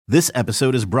This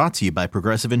episode is brought to you by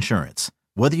Progressive Insurance.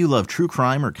 Whether you love true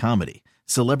crime or comedy,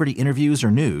 celebrity interviews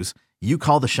or news, you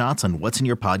call the shots on what's in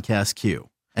your podcast queue.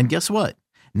 And guess what?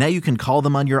 Now you can call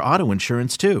them on your auto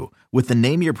insurance too with the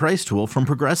Name Your Price tool from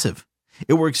Progressive.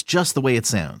 It works just the way it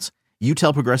sounds. You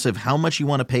tell Progressive how much you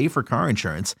want to pay for car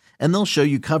insurance, and they'll show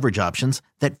you coverage options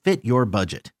that fit your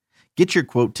budget. Get your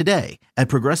quote today at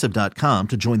Progressive.com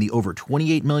to join the over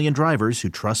 28 million drivers who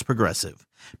trust Progressive.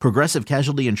 Progressive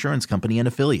Casualty Insurance Company and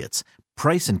Affiliates.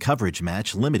 Price and coverage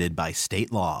match limited by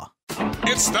state law.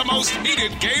 It's the most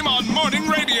heated game on morning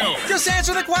radio. Just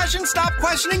answer the question. Stop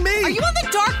questioning me. Are you on the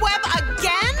dark web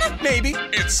again? Maybe.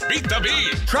 It's Beat the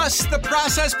Bee. Trust the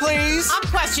process, please. I'm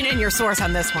questioning your source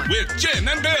on this one. With Jen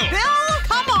and Bill. Bill?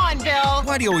 Come on, Bill.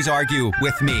 Why do you always argue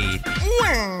with me?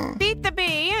 Beat the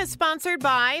Bee is sponsored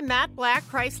by Matt Black,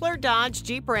 Chrysler, Dodge,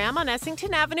 Jeep Ram on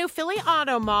Essington Avenue, Philly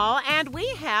Auto Mall. And we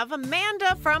have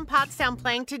Amanda from Pottstown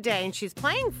playing today. And she's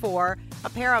playing for a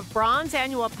pair of bronze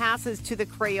annual passes to the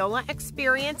Crayola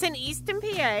Experience in Easton,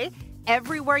 PA.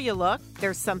 Everywhere you look,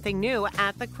 there's something new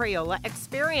at the Crayola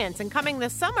Experience. And coming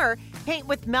this summer, paint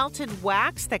with melted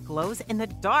wax that glows in the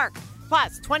dark.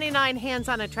 Plus, 29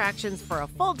 hands-on attractions for a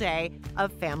full day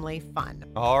of family fun.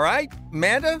 All right,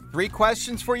 Amanda, 3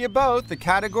 questions for you both. The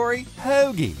category,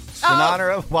 Hoagies, in honor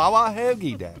of Wawa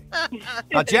Hoagie Day.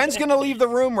 Now, Jen's going to leave the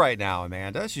room right now,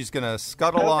 Amanda. She's going to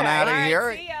scuttle on out of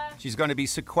here. See ya. She's going to be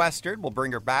sequestered. We'll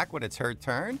bring her back when it's her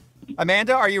turn.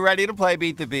 Amanda, are you ready to play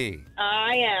Beat the Bee?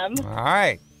 I am. All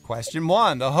right. Question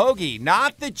 1. The hoagie,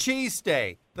 not the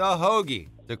cheesesteak. The hoagie,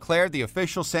 declared the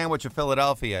official sandwich of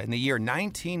Philadelphia in the year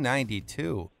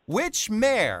 1992. Which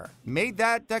mayor made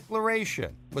that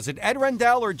declaration? Was it Ed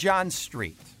Rendell or John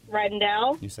Street?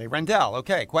 Rendell. You say Rendell.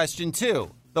 Okay. Question 2.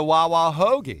 The Wawa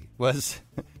Hoagie was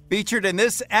featured in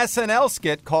this SNL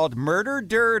skit called Murder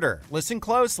Dirter. Listen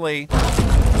closely.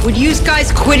 Would you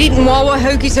guys quit eating Wawa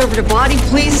Hoagies over the body,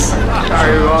 please?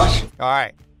 Sorry, Ross. All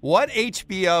right. What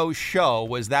HBO show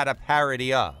was that a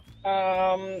parody of?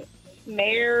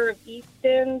 Mayor of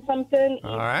Easton something.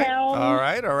 All right. Easttown. All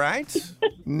right.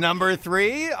 Number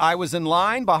 3, I was in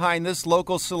line behind this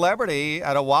local celebrity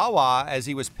at a Wawa as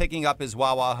he was picking up his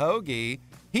Wawa Hoagie.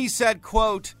 He said,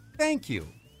 quote, "Thank you."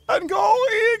 And go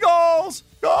Eagles!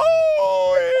 Go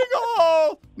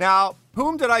Eagles! Now,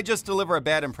 whom did I just deliver a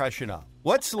bad impression of?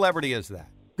 What celebrity is that?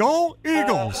 Go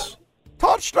Eagles!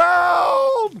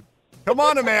 Touchdown! Come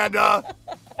on, Amanda.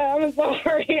 I'm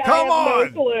sorry. Come I on.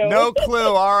 have no clue. No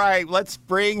clue. All right,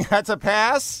 that's a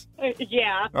pass?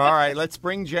 Yeah. All right, let's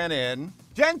bring Jen in.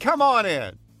 Jen, come on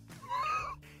in.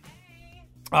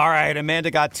 All right, Amanda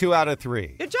got 2 out of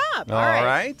 3. Good job. All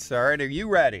right. All right, are you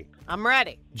ready? I'm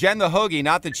ready. Jen the Hoagie,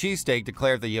 not the cheesesteak,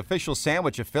 declared the official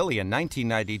sandwich of Philly in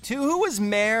 1992. Who was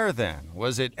mayor then?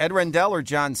 Was it Ed Rendell or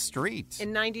John Street?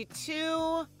 In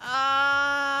 92,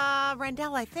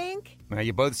 Rendell, I think. Now,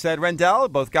 you both said Rendell.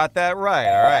 Both got that right.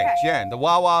 All right, Jen, the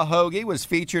Wawa Hoagie was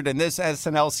featured in this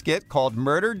SNL skit called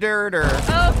Murder Dirter.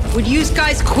 Would you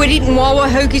guys quit eating Wawa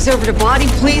Hoagies over the body,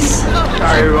 please?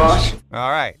 Sorry, Ross. All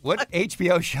right, what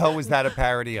HBO show was that a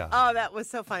parody of? Oh, that was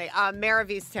so funny. Mayor of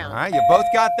Easttown. All right, you both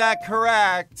got that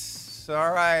correct.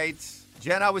 All right.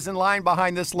 Jen, I was in line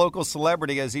behind this local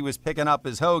celebrity as he was picking up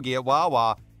his hoagie at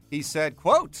Wawa. He said,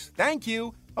 quote, "Thank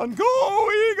you, and go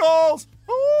Eagles!"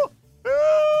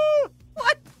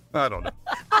 What? I don't know.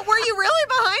 But were you really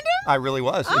behind him? I really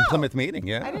was in Plymouth meeting,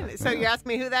 yeah. I didn't. So you're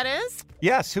asking me who that is?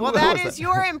 Yes, who Well, who that was is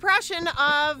your impression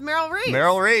of Meryl Reese.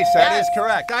 Meryl Reese, that is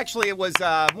correct. Actually, it was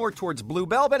more towards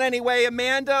Bluebell, but anyway,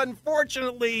 Amanda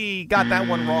unfortunately got that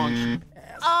one wrong.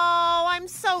 Oh, I'm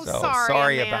so sorry,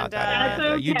 sorry Amanda. about that, Amanda.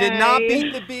 That's You did not okay.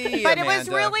 beat the bee, But Amanda. it was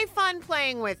really fun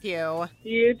playing with you.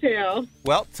 You too.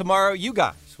 Well, tomorrow you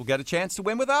guys will get a chance to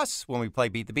win with us when we play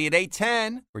Beat the Bee at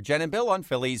 8:10. We're Jen and Bill on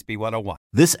Phillies B101.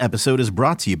 This episode is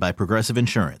brought to you by Progressive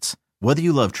Insurance. Whether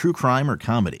you love true crime or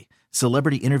comedy,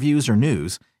 celebrity interviews or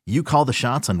news, you call the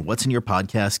shots on what's in your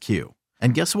podcast queue.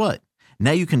 And guess what?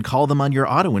 Now you can call them on your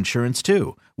auto insurance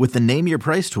too with the Name Your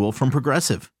Price tool from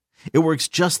Progressive. It works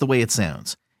just the way it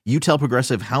sounds. You tell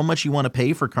Progressive how much you want to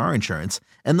pay for car insurance,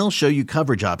 and they'll show you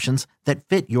coverage options that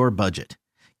fit your budget.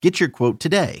 Get your quote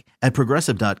today at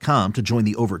Progressive.com to join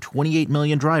the over 28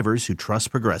 million drivers who trust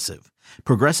Progressive.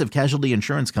 Progressive Casualty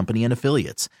Insurance Company and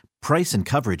Affiliates. Price and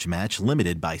coverage match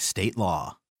limited by state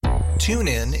law.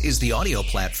 TuneIn is the audio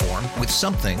platform with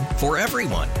something for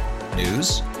everyone.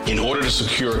 News. In order to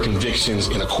secure convictions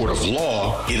in a court of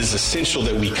law, it is essential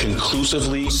that we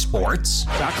conclusively. Sports.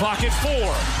 Got clock at 4.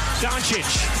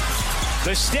 Doncic.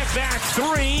 The step back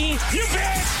 3. You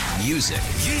bet. Music.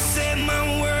 You set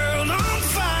my world on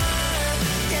fire.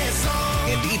 Yes,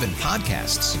 and even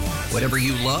podcasts. Whatever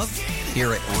you love,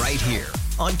 Hear it right here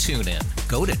on TuneIn.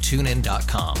 Go to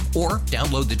TuneIn.com or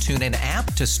download the TuneIn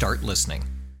app to start listening.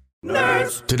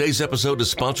 Nerds. Today's episode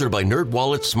is sponsored by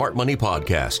NerdWallet's Smart Money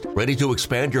Podcast. Ready to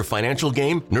expand your financial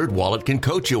game? NerdWallet can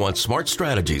coach you on smart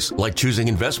strategies like choosing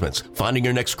investments, finding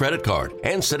your next credit card,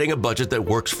 and setting a budget that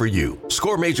works for you.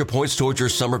 Score major points towards your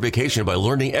summer vacation by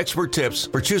learning expert tips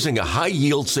for choosing a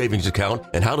high-yield savings account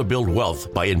and how to build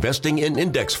wealth by investing in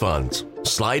index funds.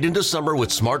 Slide into summer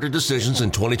with smarter decisions in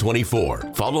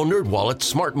 2024. Follow NerdWallet's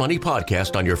Smart Money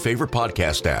Podcast on your favorite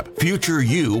podcast app. Future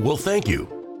you will thank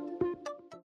you.